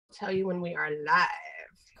tell you when we are live.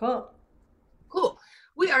 Cool. Cool.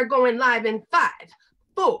 We are going live in 5,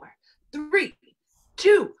 4, 3,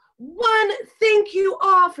 2, 1. Thank you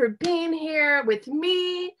all for being here with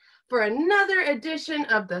me for another edition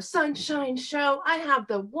of the Sunshine Show. I have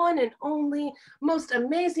the one and only, most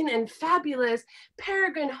amazing and fabulous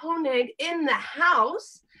Peregrine Honig in the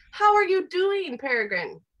house. How are you doing,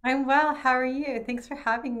 Peregrine? I'm well. How are you? Thanks for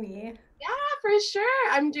having me. Yeah, for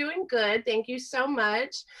sure. I'm doing good. Thank you so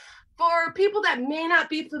much. For people that may not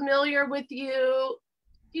be familiar with you,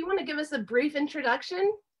 do you want to give us a brief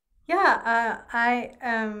introduction? I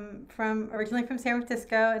am originally from San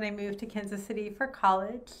Francisco, and I moved to Kansas City for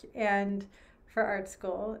college and for art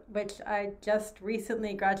school, which I just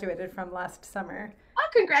recently graduated from last summer. Oh,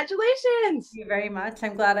 congratulations. Thank you very much.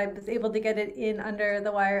 I'm glad I was able to get it in under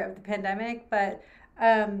the wire of the pandemic. But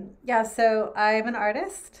yeah, so I'm an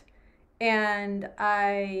artist, and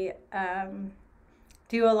I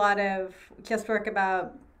do a lot of just work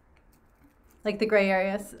about like the gray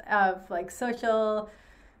areas of like social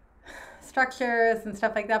structures and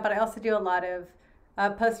stuff like that. But I also do a lot of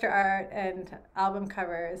poster art and album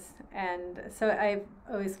covers. And so I've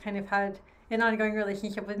always kind of had an ongoing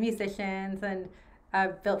relationship with musicians, and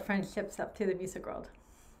I've built friendships up through the music world.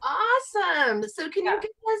 Awesome. So can you Yeah.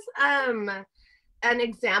 give us an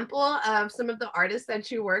example of some of the artists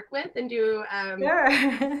that you work with and do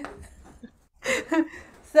Sure.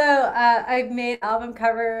 So I've made album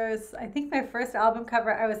covers. I think my first album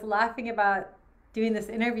cover, I was laughing about doing this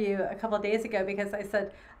interview a couple of days ago because I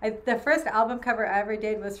said the first album cover I ever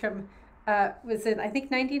did was in I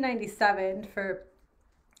think 1997 for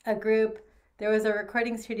a group. There was a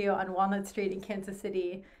recording studio on Walnut Street in Kansas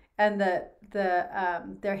City, and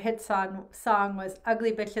their hit song was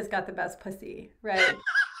 "Ugly Bitches Got the Best Pussy," right?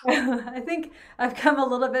 I think I've come a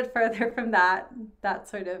little bit further from that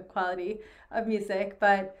sort of quality of music,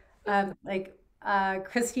 but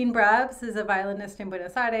Christine Brabs is a violinist in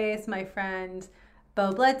Buenos Aires. My friend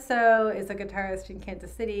Bo Bledsoe is a guitarist in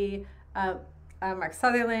Kansas City. Mark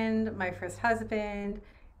Sutherland, my first husband,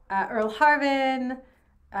 Earl Harvin,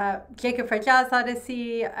 Jacob for Jazz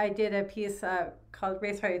Odyssey. I did a piece called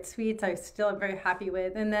Race Riot Suites. I still am very happy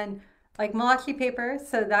with, and then like Malachi Paper,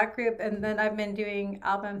 so that group, and then I've been doing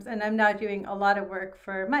albums, and I'm now doing a lot of work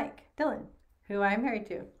for Mike Dillon, who I'm married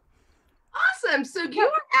to. awesome. So you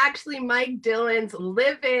are actually Mike Dillon's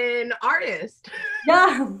live-in artist.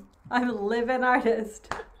 Yeah, I'm a live-in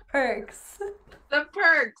artist. Perks. The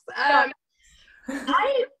perks. Yeah.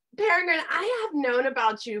 I Peregrine, I have known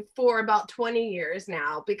about you for about 20 years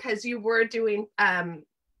now because you were doing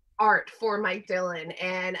art for Mike Dillon,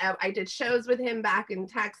 and I did shows with him back in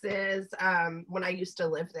Texas when I used to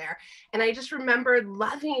live there, and I just remember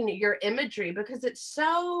loving your imagery because it's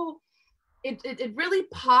so it really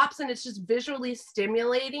pops and it's just visually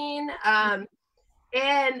stimulating,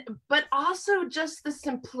 and but also just the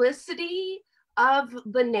simplicity of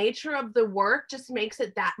the nature of the work just makes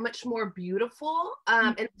it that much more beautiful,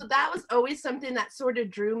 and so that was always something that sort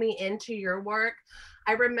of drew me into your work.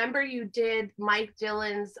 I remember you did Mike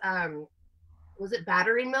Dillon's was it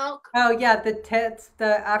Battery Milk? Oh yeah, the tits,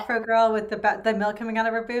 the Afro girl with the milk coming out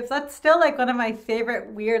of her boobs. That's still like one of my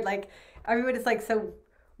favorite weird. Like everybody's like, so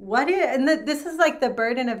what is? And this is like the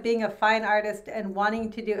burden of being a fine artist and wanting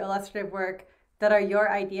to do illustrative work that are your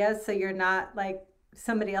ideas, so you're not like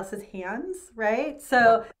somebody else's hands, right?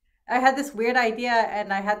 So I had this weird idea,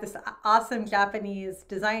 and I had this awesome Japanese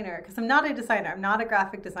designer because I'm not a designer. I'm not a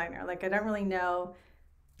graphic designer. Like I don't really know,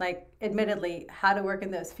 like admittedly, how to work in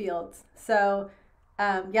those fields. So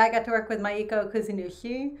yeah, I got to work with Maiko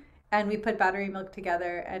Kuzunushi, and we put Battery Milk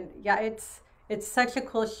together. And yeah, it's such a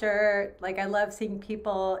cool shirt. Like I love seeing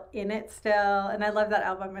people in it still, and I love that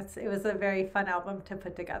album. It was a very fun album to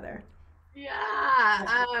put together.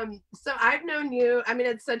 Yeah. So I've known you. I mean,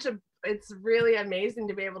 it's really amazing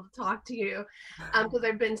to be able to talk to you because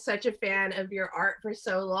I've been such a fan of your art for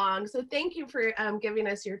so long. So thank you for giving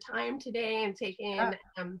us your time today and taking Yeah.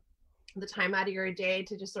 the time out of your day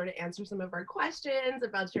to just sort of answer some of our questions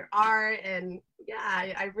about your art. And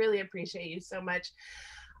yeah, I really appreciate you so much.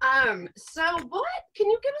 So what can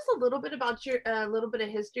you give us a little bit about your a little bit of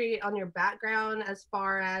history on your background as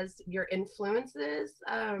far as your influences?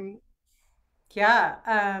 Yeah,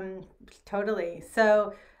 totally.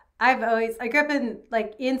 So I grew up in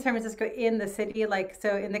like in San Francisco in the city, like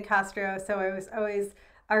so in the Castro. So I was always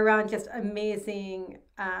around just amazing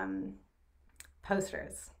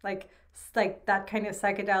posters, like that kind of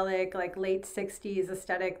psychedelic, like late 60s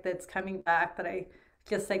aesthetic that's coming back that I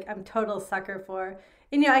just like I'm total sucker for.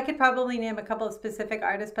 And I could probably name a couple of specific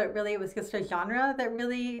artists, but really it was just a genre that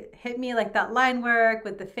really hit me, like that line work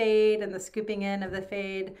with the fade and the scooping in of the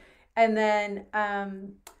fade. And then,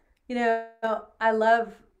 you know, I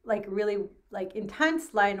love like really like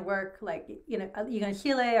intense line work, like, Egon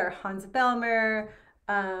Schiele or Hans Belmer,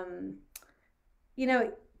 um,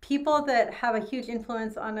 people that have a huge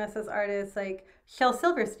influence on us as artists, like Shel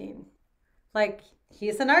Silverstein. Like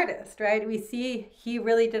he's an artist, right? We see he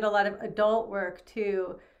really did a lot of adult work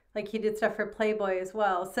too. Like he did stuff for Playboy as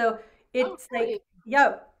well. So Oh, it's like, really?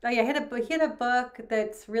 yeah, oh yeah, he had a book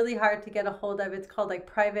that's really hard to get a hold of. It's called like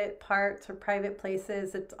Private Parts or Private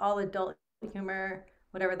Places. It's all adult humor,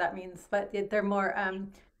 whatever that means. But they're more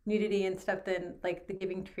nudity and stuff than like The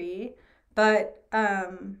Giving Tree. But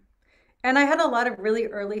and I had a lot of really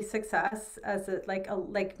early success as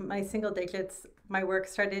like my single digits. My work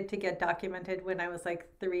started to get documented when I was like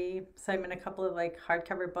 3. So I'm in a couple of like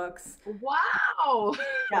hardcover books. Wow.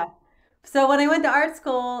 Yeah. So when I went to art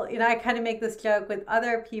school, I kind of make this joke with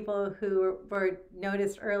other people who were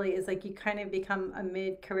noticed early is like you kind of become a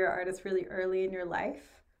mid-career artist really early in your life,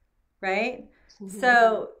 right? Mhm.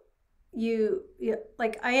 So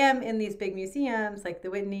like I am in these big museums like the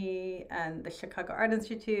Whitney and the Chicago Art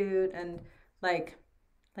Institute and like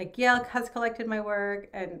Yale has collected my work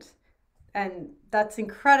and that's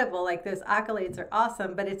incredible. Like those accolades are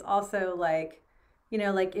awesome, but it's also like,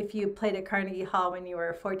 like if you played at Carnegie Hall when you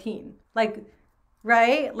were 14, like,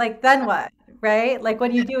 right? Like then what? Right? Like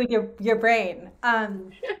what do you do with your brain?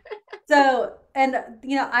 So and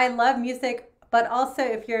I love music, but also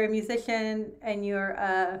if you're a musician and you're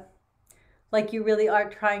like you really are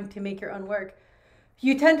trying to make your own work,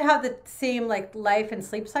 you tend to have the same like life and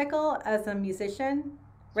sleep cycle as a musician,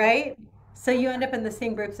 Sure. right? So you end up in the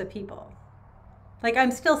same groups of people. Like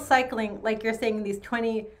I'm still cycling, like you're saying,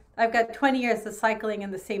 I've got 20 years of cycling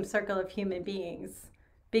in the same circle of human beings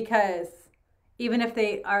because even if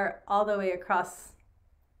they are all the way across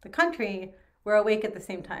the country, we're awake at the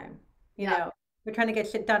same time. You Yeah. know, we're trying to get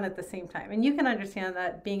shit done at the same time. And you can understand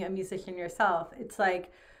that being a musician yourself. It's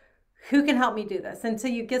like, who can help me do this? And so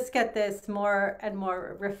you just get this more and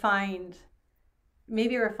more refined,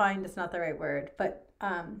 maybe refined is not the right word, but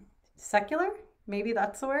secular, maybe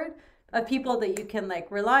that's the word, of people that you can like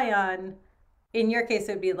rely on. In your case,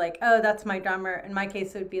 it would be like, oh, that's my drummer. In my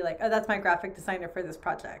case, it would be like, oh, that's my graphic designer for this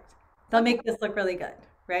project. They'll Okay. make this look really good,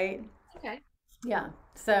 right? Okay. Yeah.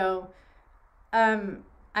 So um,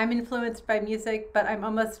 I'm influenced by music, but I'm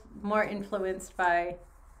almost more influenced by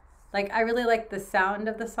like I really like the sound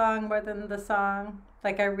of the song more than the song.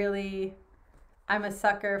 Like I'm a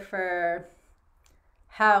sucker for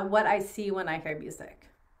how what I see when I hear music.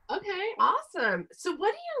 Okay. Awesome. So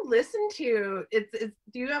what do you listen to?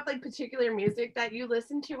 Do you have like particular music that you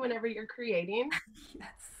listen to whenever you're creating? Yes.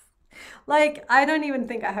 Like I don't even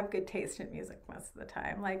think I have good taste in music most of the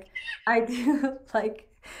time. Like I do like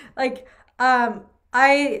um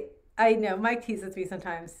I I know Mike teases me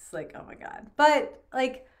sometimes. It's like, oh my God. But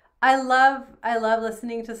like I love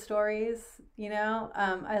listening to stories.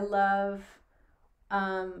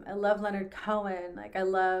 I love Leonard Cohen. Like I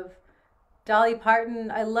love Dolly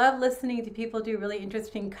Parton. I love listening to people do really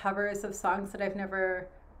interesting covers of songs that I've never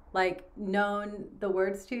like known the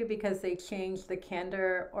words to because they change the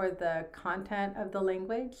candor or the content of the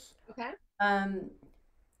language. Okay. Um,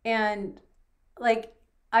 and like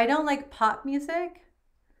I don't like pop music,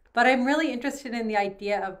 but I'm really interested in the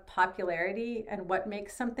idea of popularity and what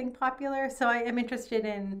makes something popular. So I am interested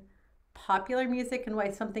in popular music and why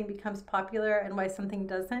something becomes popular and why something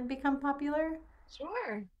doesn't become popular.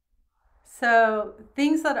 Sure. So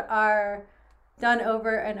things that are done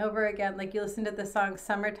over and over again, like you listen to the song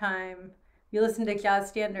Summertime, you listen to jazz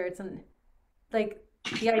standards, and like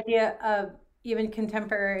the idea of even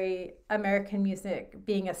contemporary American music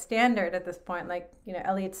being a standard at this point, like,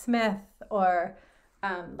 Elliott Smith or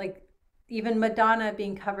like even Madonna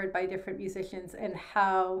being covered by different musicians and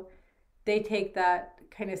how they take that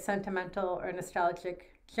kind of sentimental or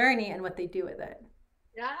nostalgic journey and what they do with it.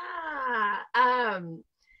 Yeah.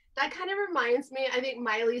 That kind of reminds me, I think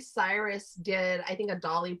Miley Cyrus did, I think, a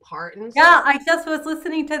Dolly Parton Yeah, song. I just was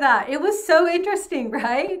listening to that. It was so interesting,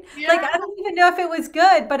 right? Like, Yeah. I don't even know if it was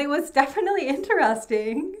good, but it was definitely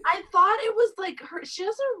interesting. I thought it was like her, she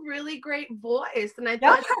has a really great voice, and I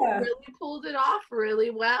Yeah, thought she really pulled it off really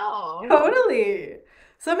well. totally.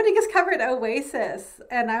 Somebody just covered Oasis,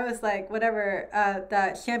 and I was like, whatever,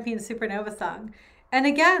 that Champagne Supernova song. And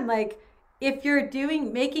again, like, if you're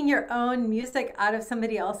making your own music out of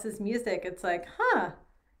somebody else's music, it's like, huh,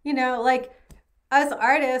 like as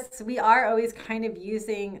artists, we are always kind of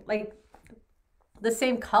using like the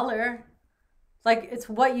same color, Like it's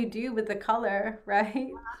what you do with the color,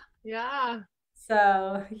 right? Yeah,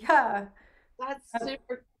 So yeah. that's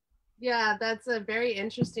super. Yeah, that's a very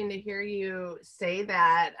interesting to hear you say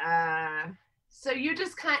that. So you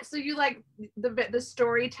just so you like the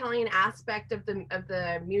storytelling aspect of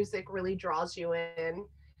the music really draws you in,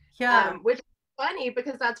 Yeah, which is funny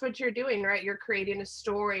because that's what you're doing, right? You're creating a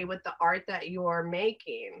story with the art that you're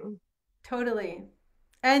making. totally.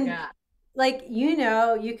 And Yeah. like, you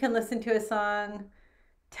know, you can listen to a song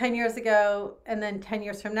 10 years ago and then 10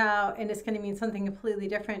 years from now, and it's going to mean something completely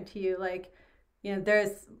different to you. Like, you know,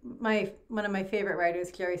 there's one of my favorite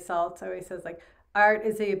writers, Jerry Saltz, always says, like, art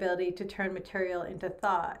is the ability to turn material into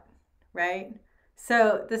thought, right?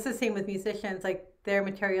 So this is the same with musicians, like, their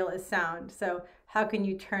material is sound. So how can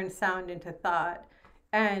you turn sound into thought?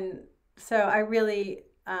 And so I really,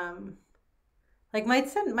 like my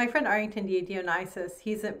friend Arlington Dionysus,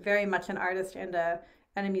 he's very much an artist and a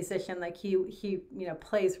musician. Like he you know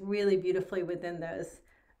plays really beautifully within those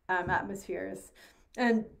atmospheres,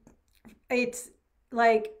 and it's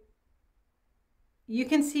like you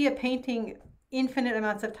can see a painting infinite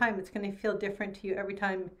amounts of time. It's going to feel different to you every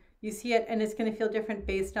time you see it, and it's going to feel different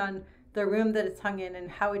based on the room that it's hung in and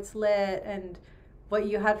how it's lit and what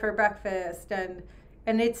you had for breakfast, and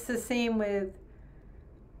it's the same with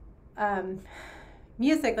um,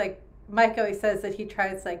 music. Like Mike always says that he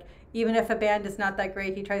tries, like, even if a band is not that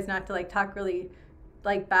great, he tries not to like talk really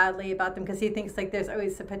like badly about them because he thinks like there's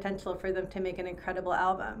always the potential for them to make an incredible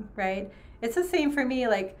album, right? It's the same for me.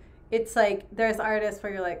 Like it's like there's artists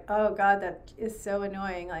where you're like, oh god, that is so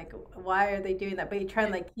annoying. Like why are they doing that? But you try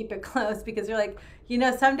and like keep it close because you're like, you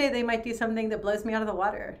know, someday they might do something that blows me out of the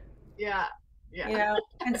water. Yeah. Yeah. You know,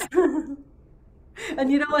 and so,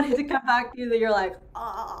 and you don't want it to come back to you that you're like,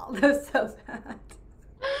 oh, that's so sad.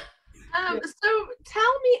 Yeah. So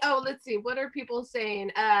tell me, oh, let's see, what are people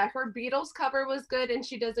saying? Her Beatles cover was good and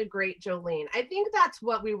she does a great Jolene. I think that's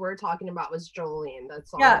what we were talking about was Jolene, that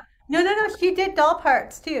song. Yeah. No, no, no. She did doll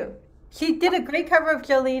parts too. She did a great cover of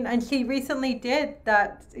Jolene, and she recently did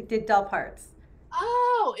doll parts.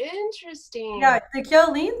 Oh, interesting. Yeah, the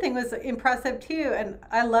Jolene thing was impressive too, and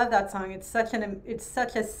I love that song. It's such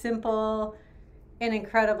a simple and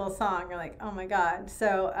incredible song. You're like, oh my God.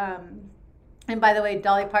 So, and by the way,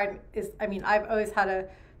 Dolly Parton is, I mean, I've always had a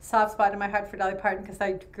soft spot in my heart for Dolly Parton because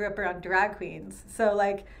I grew up around drag queens. So,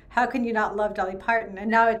 like, how can you not love Dolly Parton? And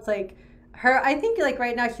now it's like I think, like,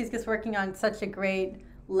 right now she's just working on such a great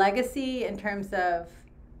legacy in terms of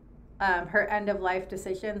her end of life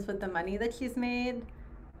decisions with the money that she's made.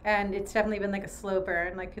 And it's definitely been like a slow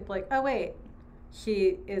burn. Like, people are like, oh, wait,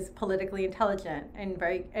 she is politically intelligent and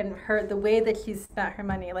very, and her, the way that she's spent her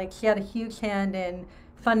money, like, she had a huge hand in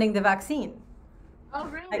funding the vaccine. Oh,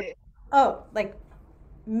 Like, really? oh, like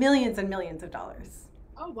millions and millions of dollars.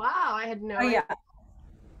 Oh, wow. I had no Oh, idea. yeah.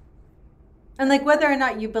 And like whether or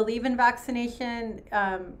not you believe in vaccination,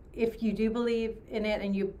 if you do believe in it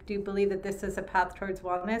and you do believe that this is a path towards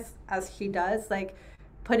wellness, as she does, like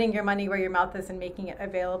putting your money where your mouth is and making it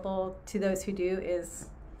available to those who do is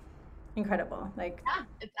incredible. Like, Yeah,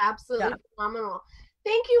 it's yeah. absolutely phenomenal.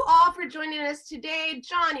 Thank you all for joining us today.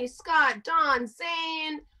 Johnny, Scott, Don,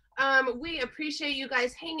 Zane. We appreciate you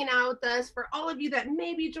guys hanging out with us. For all of you that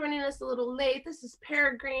may be joining us a little late, this is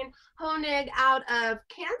Peregrine Honig out of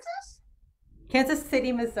Kansas. Kansas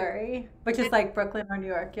City, Missouri, which is like Brooklyn or New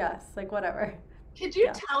York. Yes, like whatever. Could you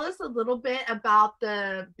Yeah. tell us a little bit about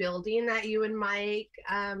the building that you and Mike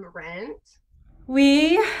rent?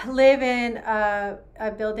 We live in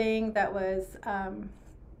a building that was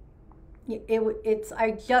it's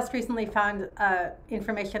I just recently found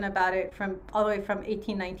information about it from all the way from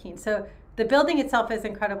 1819. So the building itself is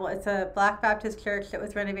incredible. It's a Black Baptist church that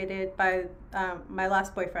was renovated by my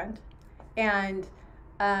last boyfriend, and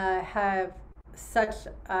have such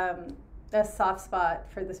a soft spot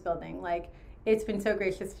for this building. Like, it's been so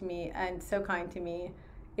gracious to me and so kind to me.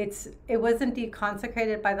 It wasn't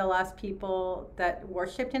deconsecrated by the last people that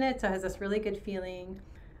worshipped in it, so it has this really good feeling.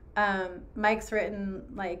 Mike's written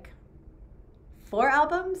like 4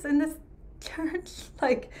 albums in this church.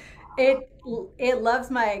 Like, it it loves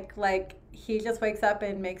Mike. Like, he just wakes up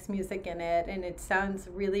and makes music in it, and it sounds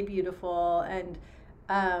really beautiful. And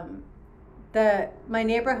um, the my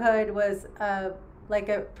neighborhood was like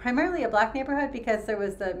a primarily a black neighborhood because there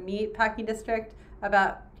was the meat packing district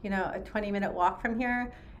about, you know, a 20-minute walk from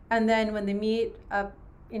here. And then when the meat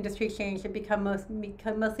industry changed, it become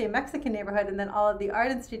mostly a Mexican neighborhood. And then all of the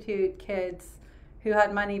Art Institute kids who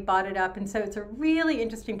had money bought it up. And so it's a really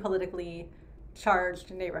interesting politically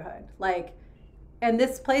charged neighborhood. Like, and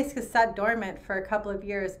this place has sat dormant for a couple of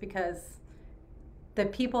years because the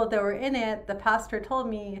people that were in it, the pastor told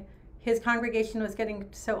me his congregation was getting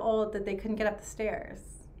so old that they couldn't get up the stairs.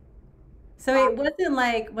 So Uh, it wasn't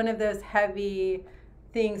like one of those heavy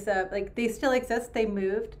things of like they still exist, they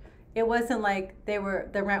moved. It wasn't like they were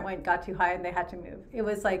the rent went got too high and they had to move. It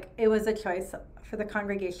was like it was a choice for the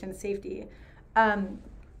congregation's safety. Um,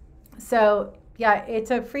 so yeah,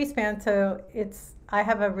 it's a free span. So it's I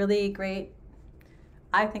have a really great.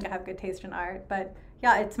 I think I have good taste in art, but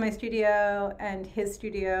yeah, it's my studio and his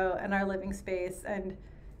studio and our living space. And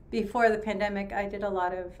before the pandemic, I did a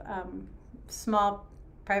lot of small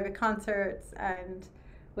private concerts and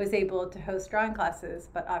was able to host drawing classes.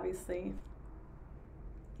 But obviously,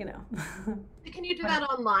 you know, can you do that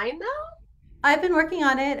online though? I've been working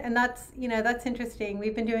on it, and that's that's interesting.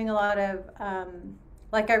 We've been doing a lot of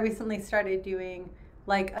like I recently started doing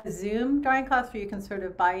like a Zoom drawing class where you can sort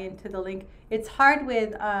of buy into the link. It's hard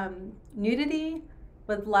with nudity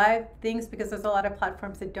with live things because there's a lot of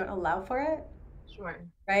platforms that don't allow for it,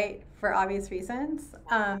 Sure. right? For obvious reasons.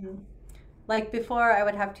 Like before, I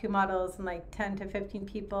would have two models and like 10 to 15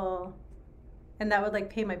 people, and that would like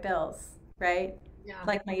pay my bills, right? Yeah.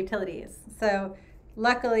 Like my utilities. So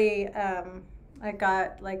luckily, I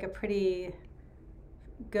got like a pretty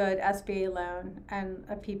good SBA loan and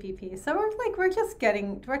a PPP. So we're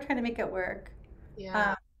trying to make it work.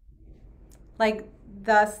 Yeah. Um, like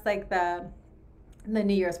thus like the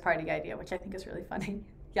New Year's party idea, which I think is really funny.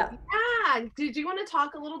 Yeah. Yeah. Did you want to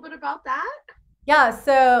talk a little bit about that? Yeah,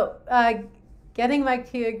 so getting Mike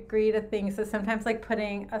to agree to things is sometimes like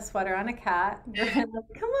putting a sweater on a cat. We're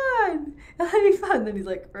like, come on, it'll be fun. Then he's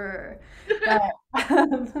like, "Rrr." But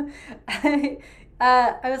I,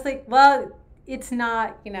 I was like, well, it's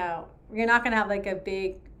not, you're not gonna have like a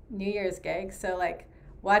big New Year's gig, so like,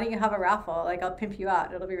 why don't you have a raffle? Like, I'll pimp you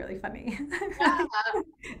out. It'll be really funny. Yeah.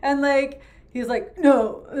 And like, he's like,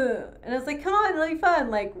 no, and I was like, come on, it'll be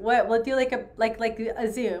fun. Like, what? We'll do like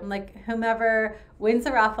a Zoom. Like, whomever wins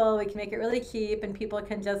the raffle, we can make it really cheap, and people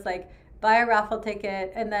can just like buy a raffle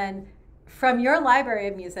ticket, and then from your library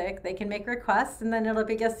of music, they can make requests, and then it'll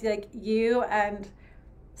be just like you and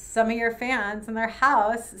some of your fans in their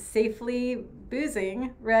house safely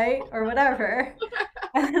boozing, right, or whatever.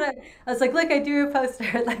 And then I was like, look, I drew a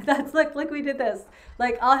poster. Like look, we did this.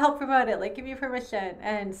 Like, I'll help promote it. Like, give you permission.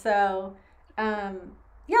 And so, um,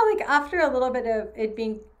 yeah, like after a little bit of it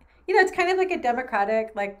being, it's kind of like a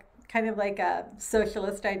democratic, like kind of like a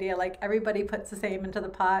socialist idea. Like everybody puts the same into the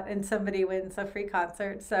pot, and somebody wins a free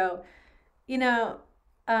concert. So, you know,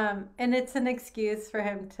 and it's an excuse for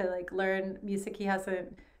him to like learn music he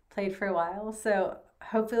hasn't played for a while. So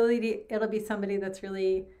hopefully it'll be somebody that's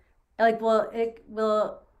really like, well, it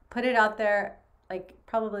will put it out there like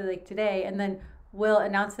probably like today, and then we'll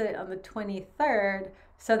announce it on the 23rd.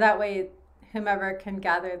 So that way whomever can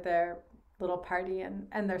gather their little party and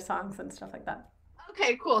their songs and stuff like that.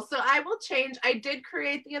 Okay, cool. So I will change. I did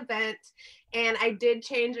create the event and I did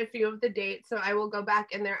change a few of the dates. So I will go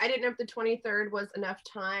back in there. I didn't know if the 23rd was enough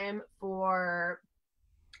time for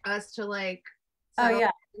us to like Oh settle.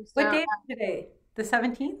 yeah. What So date is today? The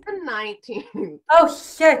 17th? the 19th. Oh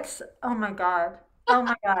shit. Oh my God. Oh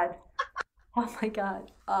my God. Oh my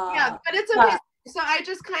God. Yeah, but it's okay. Yeah, So I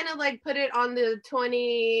just kind of like put it on the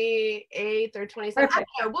 28th or 27th. I perfect.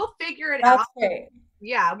 don't know. We'll figure it out. That's great.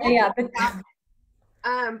 Yeah, we'll Yeah, figure it out.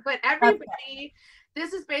 But that's everybody,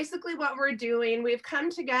 this is basically what we're doing. We've come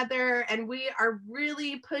together and we are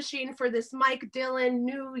really pushing for this Mike Dillon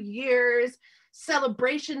New Year's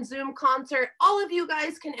celebration Zoom concert. All of you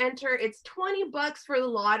guys can enter. It's $20 for the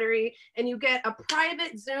lottery, and you get a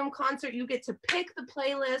private Zoom concert. You get to pick the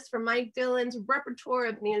playlist from Mike Dillon's repertoire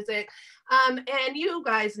of music. And you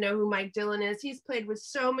guys know who Mike Dillon is. He's played with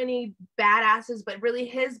so many badasses, but really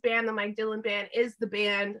his band, the Mike Dillon Band, is the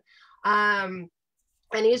band.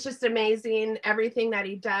 And he's just amazing. Everything that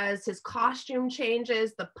he does, his costume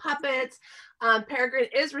changes, the puppets. Peregrine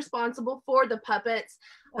is responsible for the puppets.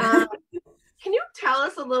 Can you tell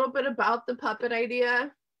us a little bit about the puppet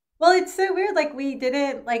idea? well, it's so weird. Like we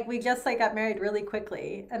didn't like we just like got married really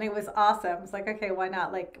quickly, and it was awesome. It's like, okay, why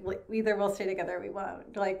not? Like either we'll stay together, or we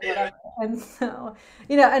won't. Like whatever. And so,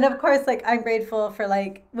 and of course, like I'm grateful for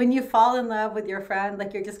like when you fall in love with your friend,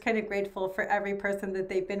 like you're just kind of grateful for every person that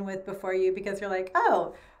they've been with before you, because you're like,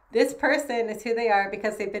 oh, this person is who they are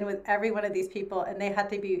because they've been with every one of these people, and they had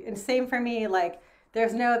to be. And same for me. Like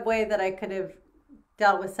there's no way that I could have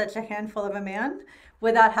dealt with such a handful of a man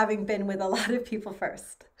without having been with a lot of people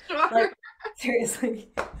first. Sure. Like seriously.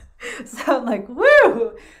 So I'm like,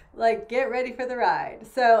 woo! Like get ready for the ride.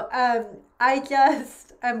 So I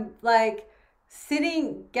just am like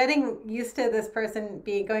getting used to this person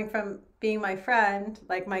being going from being my friend,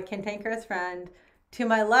 like my cantankerous friend, to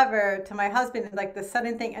my lover, to my husband, like the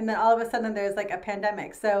sudden thing, and then all of a sudden there's like a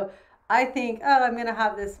pandemic. So I think, oh, I'm gonna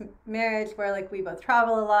have this marriage where like we both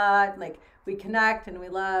travel a lot, like we connect and we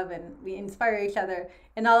love and we inspire each other,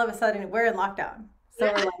 and all of a sudden we're in lockdown.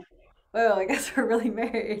 So we're like, whoa, I guess we're really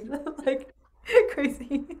married. Like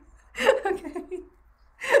crazy. Okay.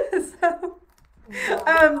 So Wow.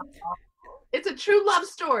 um It's a true love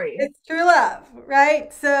story. it's true love,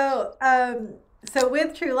 right? So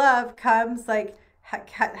with true love comes like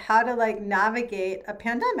how to like navigate a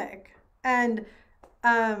pandemic. And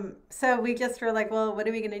so we just were like, well, what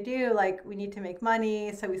are we going to do? Like, we need to make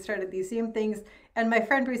money. So we started these Zoom things. And my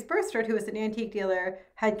friend Bruce Burstard, who was an antique dealer,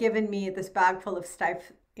 had given me this bag full of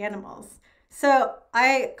stuffed animals. So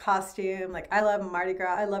I costume, like, I love Mardi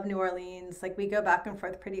Gras. I love New Orleans. Like, we go back and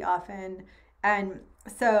forth pretty often. And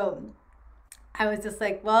so I was just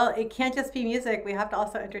like, well, it can't just be music. We have to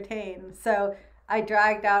also entertain. So I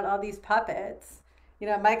dragged out all these puppets. You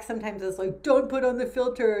know, Mike sometimes is like, don't put on the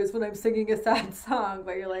filters when I'm singing a sad song.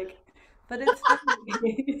 But you're like, but it's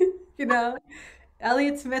funny. You know,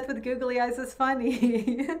 Elliott Smith with googly eyes is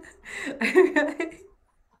funny.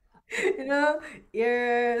 You know,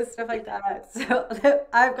 ears, stuff like that. So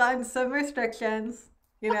I've gotten some restrictions,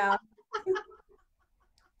 you know,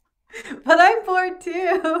 but I'm bored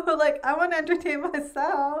too. Like, I want to entertain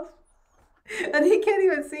myself. And he can't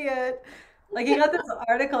even see it. Like he got this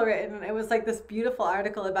article written, and it was like this beautiful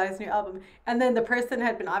article about his new album. And then the person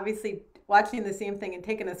had been obviously watching the same thing and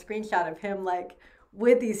taken a screenshot of him like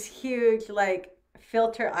with these huge like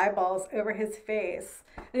filter eyeballs over his face.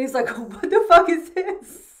 And he's like, "What the fuck is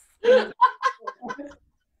this?" And I'm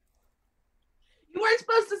You weren't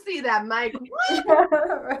supposed to see that, Mike. What?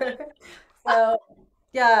 like, so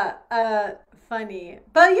yeah, funny.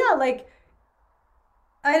 But yeah, like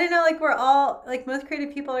I don't know, like we're all like most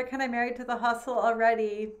creative people are kind of married to the hustle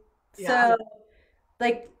already. Yeah. So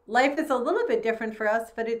like life is a little bit different for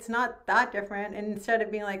us, but it's not that different. And instead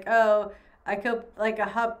of being like, oh, I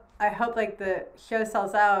hope like the show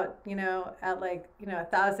sells out, you know, at like, you know,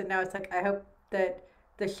 1,000. Now it's like I hope that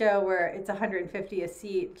the show where it's 150 a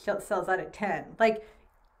seat sells out at 10. Like,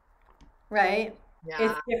 right?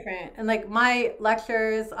 It's Yeah. different. And like my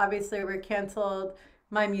lectures obviously were canceled.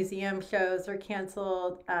 My museum shows were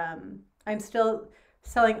canceled. I'm still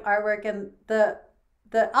selling artwork, and the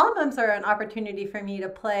albums are an opportunity for me to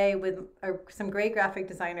play with some great graphic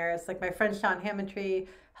designers. Like my friend Sean Hammondtree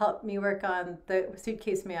helped me work on the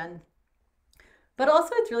Suitcase Man. But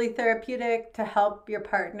also, it's really therapeutic to help your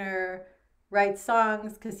partner write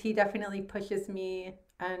songs because he definitely pushes me,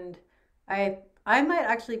 and I might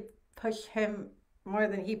actually push him more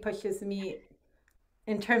than he pushes me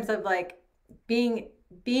in terms of like being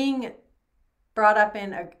being brought up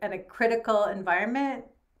in a critical environment,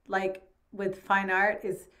 like with fine art,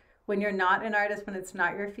 is when you're not an artist, when it's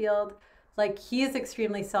not your field. Like he is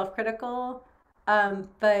extremely self-critical,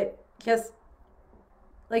 but just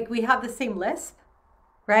like we have the same lisp,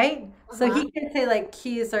 right? So Uh-huh. he can say like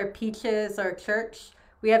cheese or peaches or church.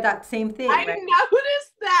 We have that same thing, I right?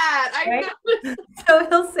 noticed that. I Right? noticed. So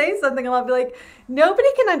he'll say something and I'll be like, nobody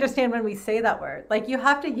can understand when we say that word. Like you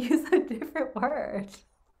have to use a different word.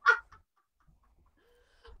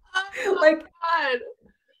 Oh Like my God.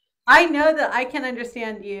 I know that I can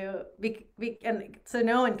understand you, and so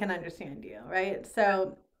no one can understand you, right?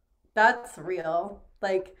 So that's real.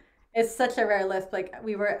 Like it's such a rare list. Like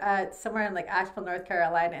we were at somewhere in like Asheville, North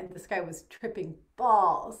Carolina, and this guy was tripping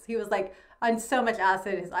balls. He was like on so much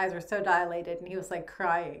acid, his eyes were so dilated, and he was like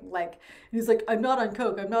crying. Like he's like, "I'm not on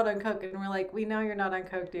coke. I'm not on coke." And we're like, "We know you're not on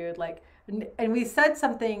coke, dude." Like, and we said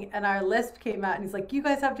something, and our list came out, and he's like, "You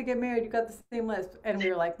guys have to get married. You got the same list." And we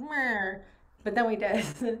were like, "Meh." But then we did.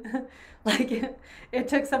 Like it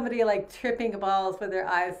took somebody like tripping balls with their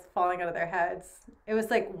eyes falling out of their heads. It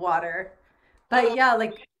was like water. But Oh, yeah,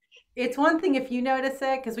 like it's one thing if you notice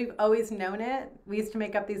it because we've always known it. We used to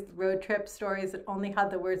make up these road trip stories that only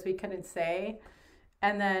had the words we couldn't say.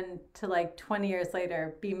 And then to like 20 years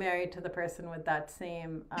later, be married to the person with that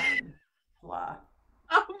same flaw.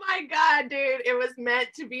 oh my God, dude. It was meant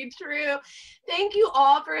to be true. Thank you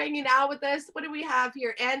all for hanging out with us. What do we have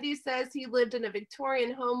here? Andy says he lived in a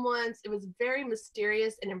Victorian home once. It was very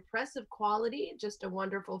mysterious and impressive quality. Just a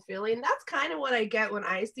wonderful feeling. That's kind of what I get when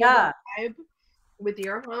I see the Yeah, vibe with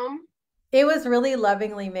your home. it was really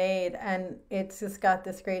lovingly made and it's just got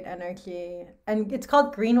this great energy. And it's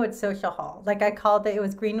called Greenwood Social Hall. Like I called it, it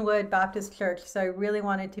was Greenwood Baptist Church. So I really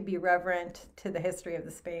wanted to be reverent to the history of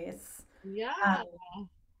the space. Yeah. Um,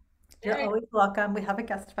 you're Very always welcome. We have a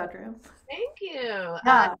guest bedroom. Thank you.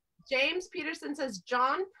 Yeah. James Peterson says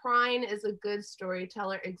John Prine is a good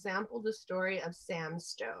storyteller. Example, the story of Sam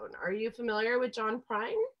Stone. Are you familiar with John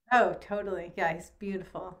Prine? Oh, totally. Yeah, he's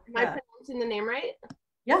beautiful. Am I Yeah. pronouncing the name right?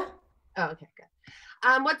 Yeah. Oh, okay,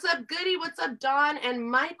 good. What's up, Goody? What's up, Dawn? And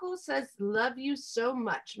Michael says, love you so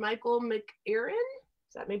much. Michael McErin?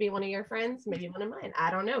 Is that maybe one of your friends? Maybe one of mine.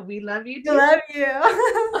 I don't know. We love you I too. love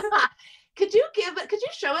you. Could you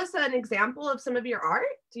show us an example of some of your art?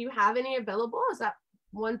 Do you have any available? Is that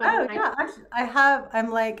one Oh, behind? yeah. Actually, I have. I'm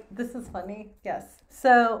like, this is funny. Yes.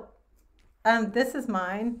 So, this is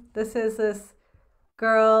mine. This is this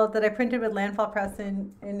girl that I printed with Landfall Press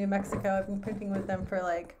in New Mexico. I've been printing with them for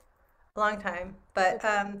like a long time. But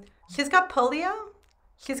she's got polio.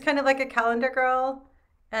 She's kind of like a calendar girl.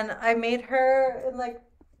 And I made her in like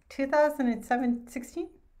 2007, 16,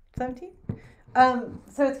 17.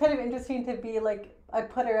 So it's kind of interesting to be like, I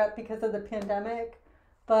put her up because of the pandemic.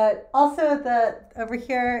 But also the over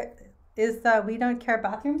here is the We Don't Care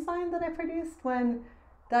bathroom sign that I produced when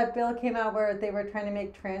that bill came out where they were trying to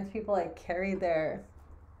make trans people like carry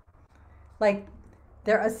like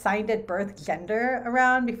their assigned at birth gender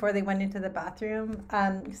around before they went into the bathroom.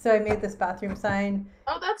 So I made this bathroom sign.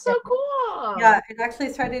 Oh, that's so cool. Yeah, it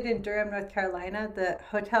actually started in Durham, North Carolina. The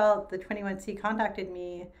hotel, the 21C, contacted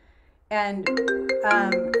me, and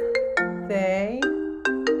um, they.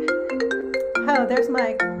 Oh, there's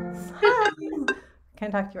Mike.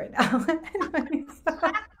 Can't talk to you right now. Anyways,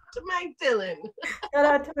 To Mike Dillon. shout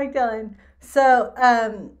out to Mike Dillon. So,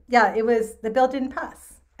 yeah, it was the bill didn't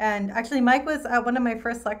pass. And actually, Mike was at one of my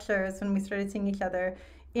first lectures when we started seeing each other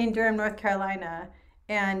in Durham, North Carolina.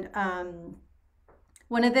 And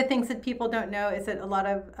one of the things that people don't know is that a lot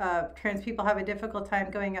of trans people have a difficult time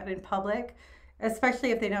going out in public,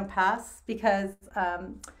 especially if they don't pass, because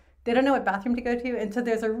they don't know what bathroom to go to. And so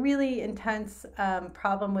there's a really intense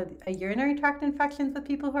problem with urinary tract infections with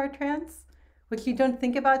people who are trans, which you don't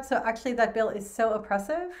think about. So actually, that bill is so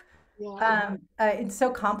oppressive. Yeah. It's so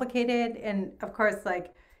complicated. And of course,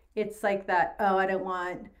 like, it's like that, oh, I don't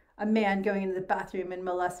want a man going into the bathroom and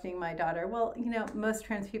molesting my daughter. Well, most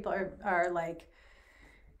trans people are like,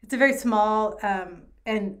 it's a very small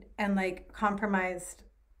and like compromised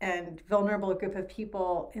and vulnerable group of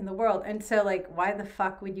people in the world. And so like, why the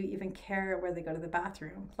fuck would you even care where they go to the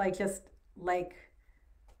bathroom? Like, just like,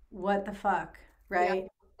 what the fuck, Yeah. right?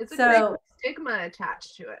 It's a great So stigma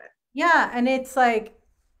attached to it. yeah, and it's like,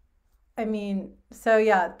 I mean, so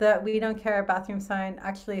yeah, the We Don't Care bathroom sign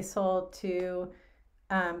actually sold to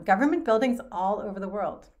government buildings all over the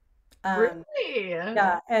world. Um, Really?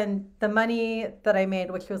 yeah, and the money that I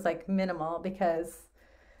made, which was like minimal because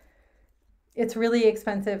it's really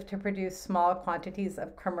expensive to produce small quantities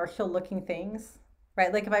of commercial looking things,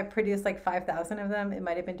 right? Like if I produced like 5,000 of them, it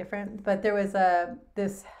might have been different. But there was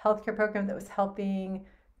this healthcare program that was helping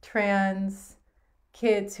trans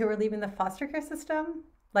kids who were leaving the foster care system,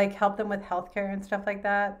 like help them with healthcare and stuff like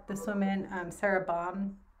that. This woman, Sarah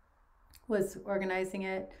Baum, was organizing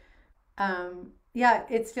it. Yeah,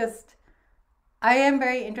 it's just, I am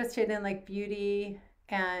very interested in like beauty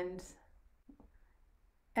and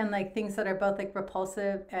like things that are both like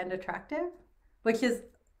repulsive and attractive, which is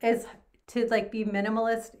to like be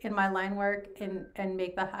minimalist in my line work and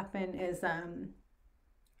make that happen is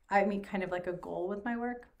I mean kind of like a goal with my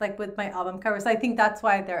work, like with my album covers. I think that's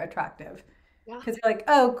why they're attractive. Yeah. Because you're like,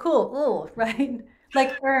 oh, cool, ooh, right?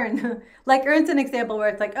 Like Urn. Like Urn's an example where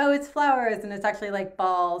it's like, oh, it's flowers and it's actually like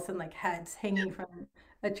balls and like heads hanging from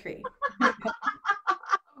a tree.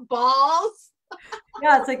 Balls.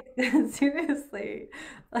 Yeah, it's like seriously.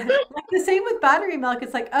 Like the same with battery milk.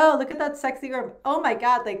 It's like, oh, look at that sexy girl. Oh my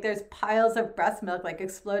God, like there's piles of breast milk like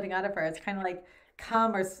exploding out of her. It's kind of like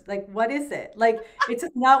cum or like what is it? Like it's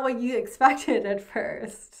just not what you expected at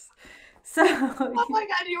first. So Oh my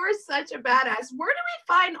God, you are such a badass. Where do we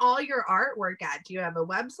find all your artwork at? Do you have a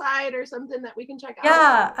website or something that we can check out?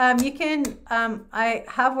 yeah, you can. I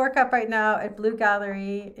have work up right now at Blue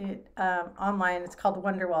Gallery online. It's called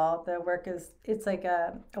Wonderwall. The work it's like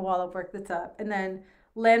a wall of work that's up, and then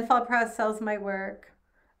Landfall Press sells my work.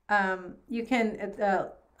 You can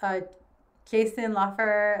Jason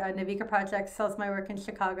Loffer, Navika Project sells my work in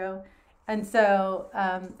Chicago, and so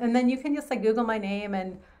and then you can just like Google my name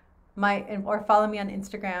and or follow me on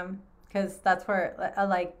Instagram because that's where I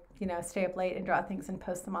like stay up late and draw things and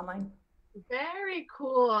post them online. Very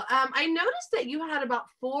cool. I noticed that you had about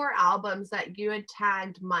 4 albums that you had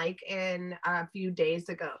tagged Mike in a few days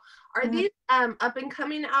ago. Are Mhm. these up and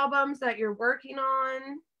coming albums that you're working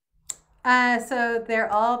on? So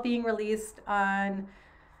they're all being released on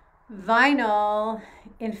vinyl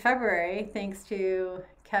in February, thanks to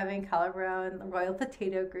Kevin Calabro and the Royal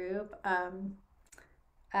Potato Group.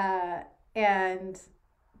 uh, and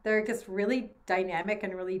they're just really dynamic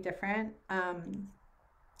and really different.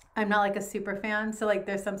 I'm not like a super fan, so like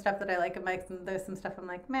there's some stuff that I like of Mike's, and there's some stuff I'm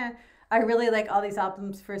like, meh. I really like all these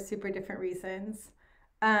albums for super different reasons.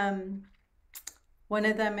 Um, One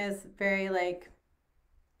of them is very like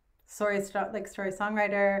story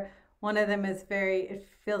songwriter. One of them is very, it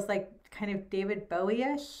feels like kind of David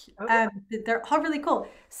Bowie-ish. Oh, They're all really cool.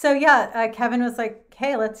 So yeah, Kevin was like,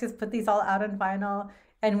 hey, let's just put these all out on vinyl.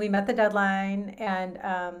 And we met the deadline, and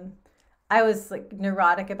I was like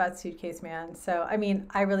neurotic about Suitcase Man. So I mean,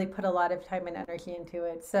 I really put a lot of time and energy into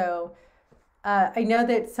it. So I know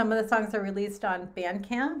that some of the songs are released on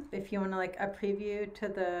Bandcamp. If you want to like a preview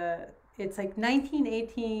to it's like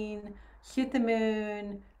 1918, Shoot the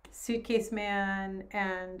Moon, Suitcase Man,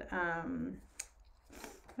 and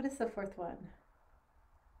what is the fourth one?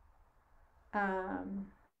 Um,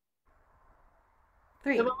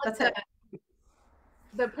 the one three. with That's it.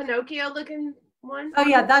 the Pinocchio looking one. Oh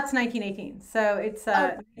yeah, that's 1918. So it's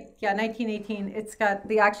Oh, yeah, 1918. It's got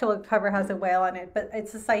the actual cover has a whale on it, but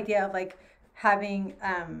it's this idea of like having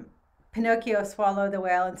Pinocchio swallow the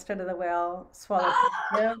whale instead of the whale swallow oh,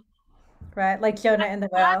 Pinocchio, right? Like Jonah and the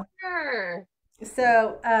whale. clever.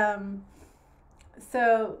 So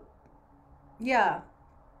so yeah.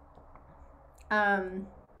 Um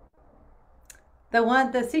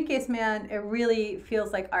the Suitcase Man, it really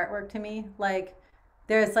feels like artwork to me. Like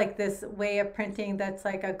there's like this way of printing that's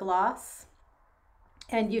like a gloss,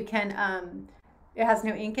 and you can it has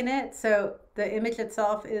no ink in it, so the image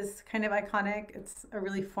itself is kind of iconic. It's a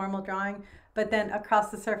really formal drawing, but then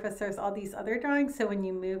across the surface there's all these other drawings, so when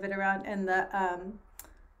you move it around, and the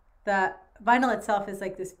vinyl itself is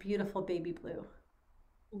like this beautiful baby blue.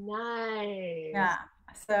 Nice. Yeah.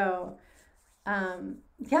 So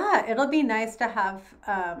yeah, it'll be nice to have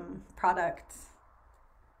products.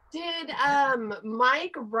 Did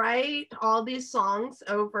Mike write all these songs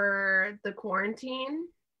over the quarantine?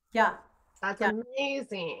 Yeah. That's Yeah.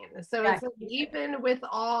 amazing. So Yeah. it's like even with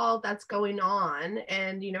all that's going on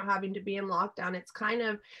and having to be in lockdown, it's kind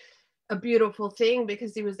of a beautiful thing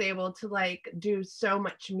because he was able to like do so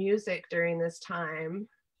much music during this time.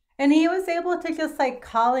 And he was able to just like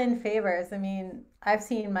call in favors. I mean, I've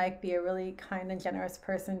seen Mike be a really kind and generous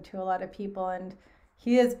person to a lot of people, and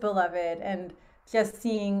he is beloved. And just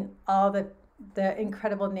seeing all the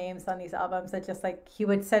incredible names on these albums, that just like he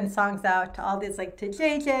would send songs out to all these, like to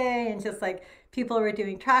JJ, and just like people were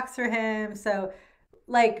doing tracks for him. So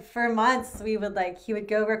like for months we would like he would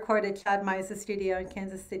go record at Chad Mize's studio in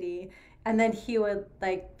Kansas City, and then he would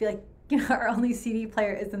like be like, our only CD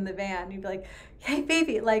player is in the van. He'd be like, hey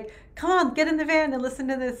baby, like come on, get in the van and listen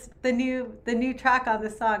to this the new track on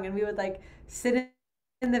this song. And we would like sit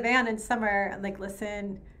in the van in summer and like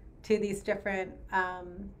listen to these different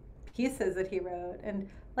pieces that he wrote. And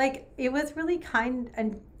like it was really kind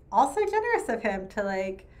and also generous of him to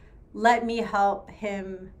like let me help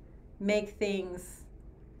him make things,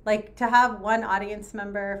 like to have one audience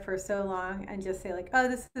member for so long and just say like, oh,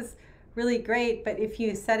 this is really great, but if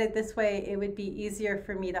you said it this way, it would be easier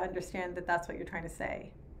for me to understand that that's what you're trying to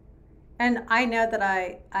say. And I know that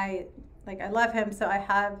I like I love him, so I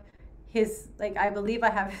have his, like I believe I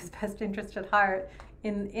have his best interest at heart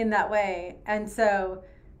in that way. And so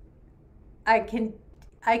I can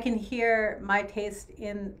I can hear my taste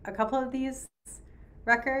in a couple of these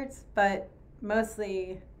records, but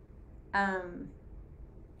mostly um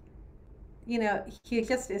he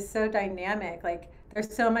just is so dynamic. Like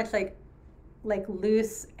there's so much like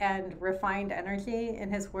loose and refined energy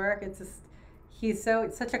in his work. It's just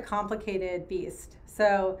it's such a complicated beast.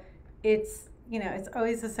 So it's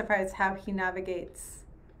always a surprise how he navigates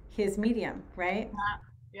his medium, right?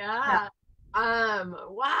 Yeah. Yeah.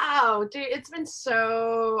 Wow, dude, it's been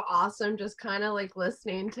so awesome just kind of like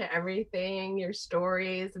listening to everything, your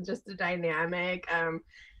stories and just the dynamic.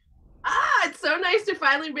 It's so nice to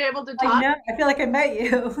finally be able to I talk. know. I feel like I met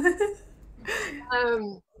you.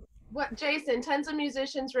 Um, what Jason, tons of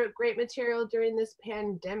musicians wrote great material during this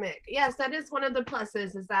pandemic. Yes, that is one of the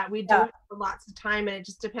pluses is that we do Yeah. have lots of time and it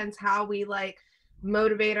just depends how we like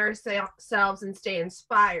motivate ourselves and stay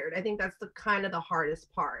inspired. I think that's the kind of the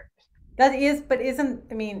hardest part. That is, but isn't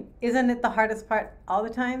it the hardest part all the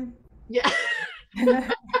time? Yeah.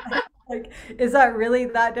 Like, is that really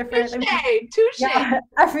that different? I mean, Touche, touche. yeah,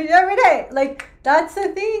 every day. Like that's the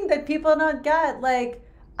thing that people don't get. Like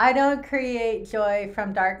I don't create joy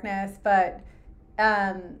from darkness, but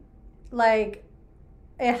um like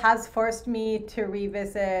it has forced me to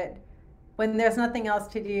revisit when there's nothing else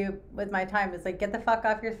to do with my time. Is like get the fuck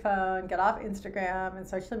off your phone, get off Instagram and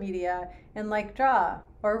social media, and like draw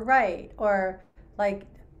or write or like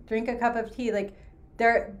drink a cup of tea. Like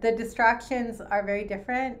the distractions are very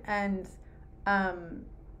different, and um,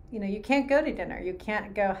 you know, you can't go to dinner, you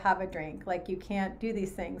can't go have a drink, like you can't do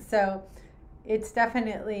these things. So it's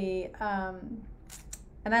definitely,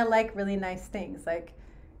 and I like really nice things, like,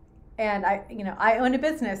 and I, you know, I own a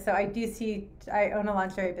business, so I own a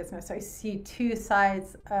lingerie business, so I see two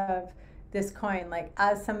sides of this coin, like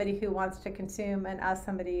as somebody who wants to consume and as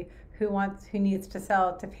somebody who needs to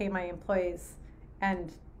sell to pay my employees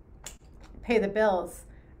and pay the bills.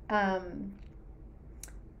 Um,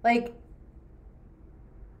 like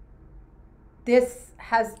this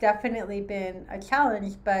has definitely been a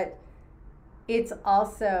challenge, but it's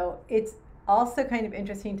also kind of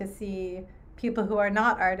interesting to see people who are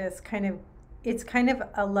not artists kind of, it's kind of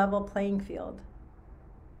a level playing field,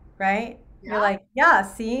 right? You're Yeah. like, yeah,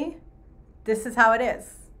 see, this is how it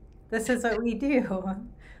is. This is what we do.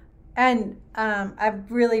 And I've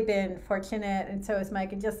really been fortunate, and so is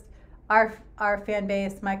Mike, and just our fan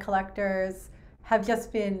base, my collectors, have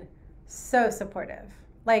just been so supportive.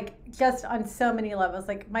 Like just on so many levels.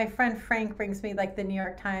 Like my friend Frank brings me like the New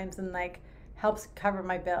York Times and like helps cover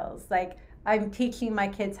my bills. Like I'm teaching my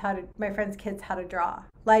friends' kids how to draw.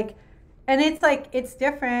 Like, and it's like it's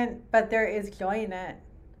different, but there is joy in it.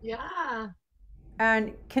 Yeah.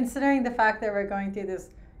 And considering the fact that we're going through this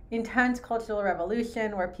intense cultural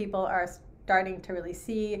revolution where people are starting to really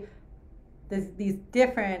see these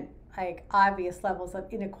different, like, obvious levels of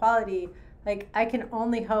inequality, like, I can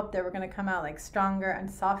only hope that we're going to come out like stronger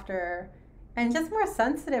and softer and just more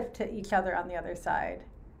sensitive to each other on the other side.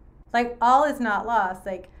 Like, all is not lost.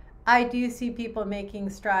 Like, I do see people making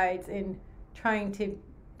strides in trying to,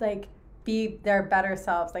 like, be their better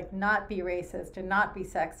selves, like not be racist and not be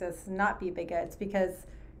sexist and not be bigots, because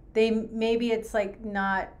they, maybe it's like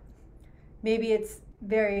not, maybe it's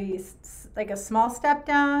very like a small step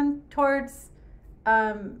down towards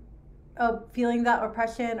um, feeling that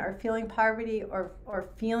oppression or feeling poverty or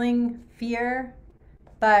feeling fear,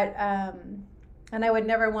 but and I would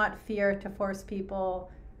never want fear to force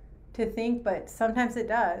people to think, but sometimes it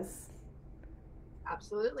does.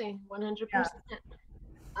 Absolutely. Yeah.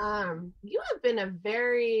 100%. You have been a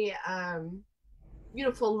very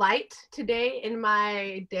beautiful light today in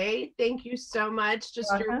my day. Thank you so much.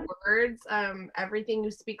 Just your Welcome. words, everything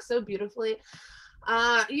you speak so beautifully.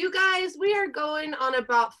 You guys, we are going on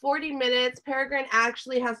about 40 minutes. Peregrine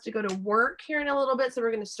actually has to go to work here in a little bit, so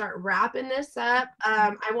we're going to start wrapping this up.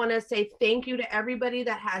 I want to say thank you to everybody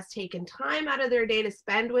that has taken time out of their day to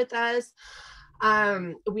spend with us.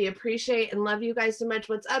 We appreciate and love you guys so much.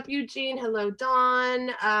 What's up, Eugene? Hello,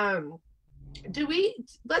 Dawn. Do we,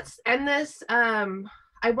 let's end this.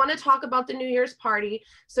 I want to talk about the New Year's party.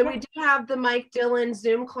 So we Yeah. do have the Mike Dillon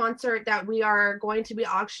Zoom concert that we are going to be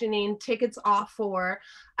auctioning tickets off for.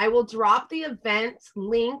 I will drop the event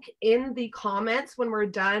link in the comments when we're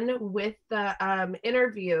done with the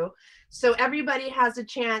interview. So everybody has a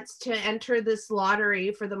chance to enter this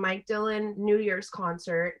lottery for the Mike Dillon New Year's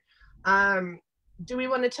concert. Um, do we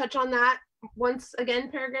want to touch on that once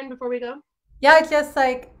again, Peregrine, before we go? Yeah, just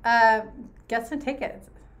like get some tickets.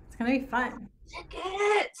 It's gonna be fun.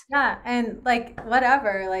 Tickets. Yeah, and like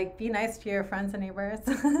whatever, like be nice to your friends and neighbors.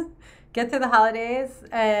 Get through the holidays,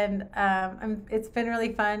 and it's been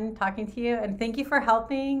really fun talking to you. And thank you for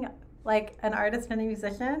helping, like an artist and a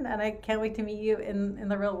musician. And I can't wait to meet you in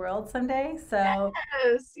the real world someday. So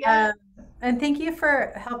Yes, yes. um, and thank you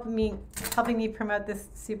for helping me promote this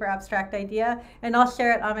super abstract idea, and I'll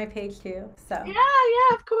share it on my page too. Yeah, So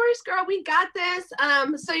yeah, of course, girl. We got this.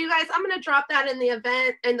 So you guys, I'm gonna drop that in the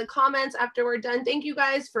event in the comments after we're done. Thank you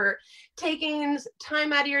guys for taking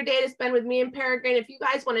time out of your day to spend with me and Peregrine. If you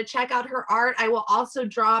guys want to check out her art, I will also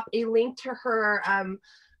drop a link to her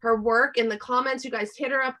work in the comments. You guys hit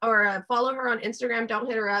her up or follow her on Instagram. Don't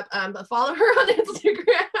hit her up, but follow her on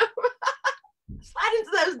Instagram. Slide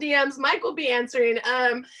into those DMs. Mike will be answering.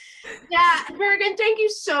 Yeah, Bergen, thank you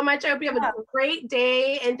so much. I hope you have a yeah, great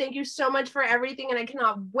day, and thank you so much for everything. And I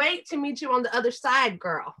cannot wait to meet you on the other side,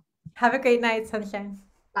 girl. have a great night, sunshine.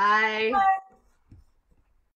 Bye.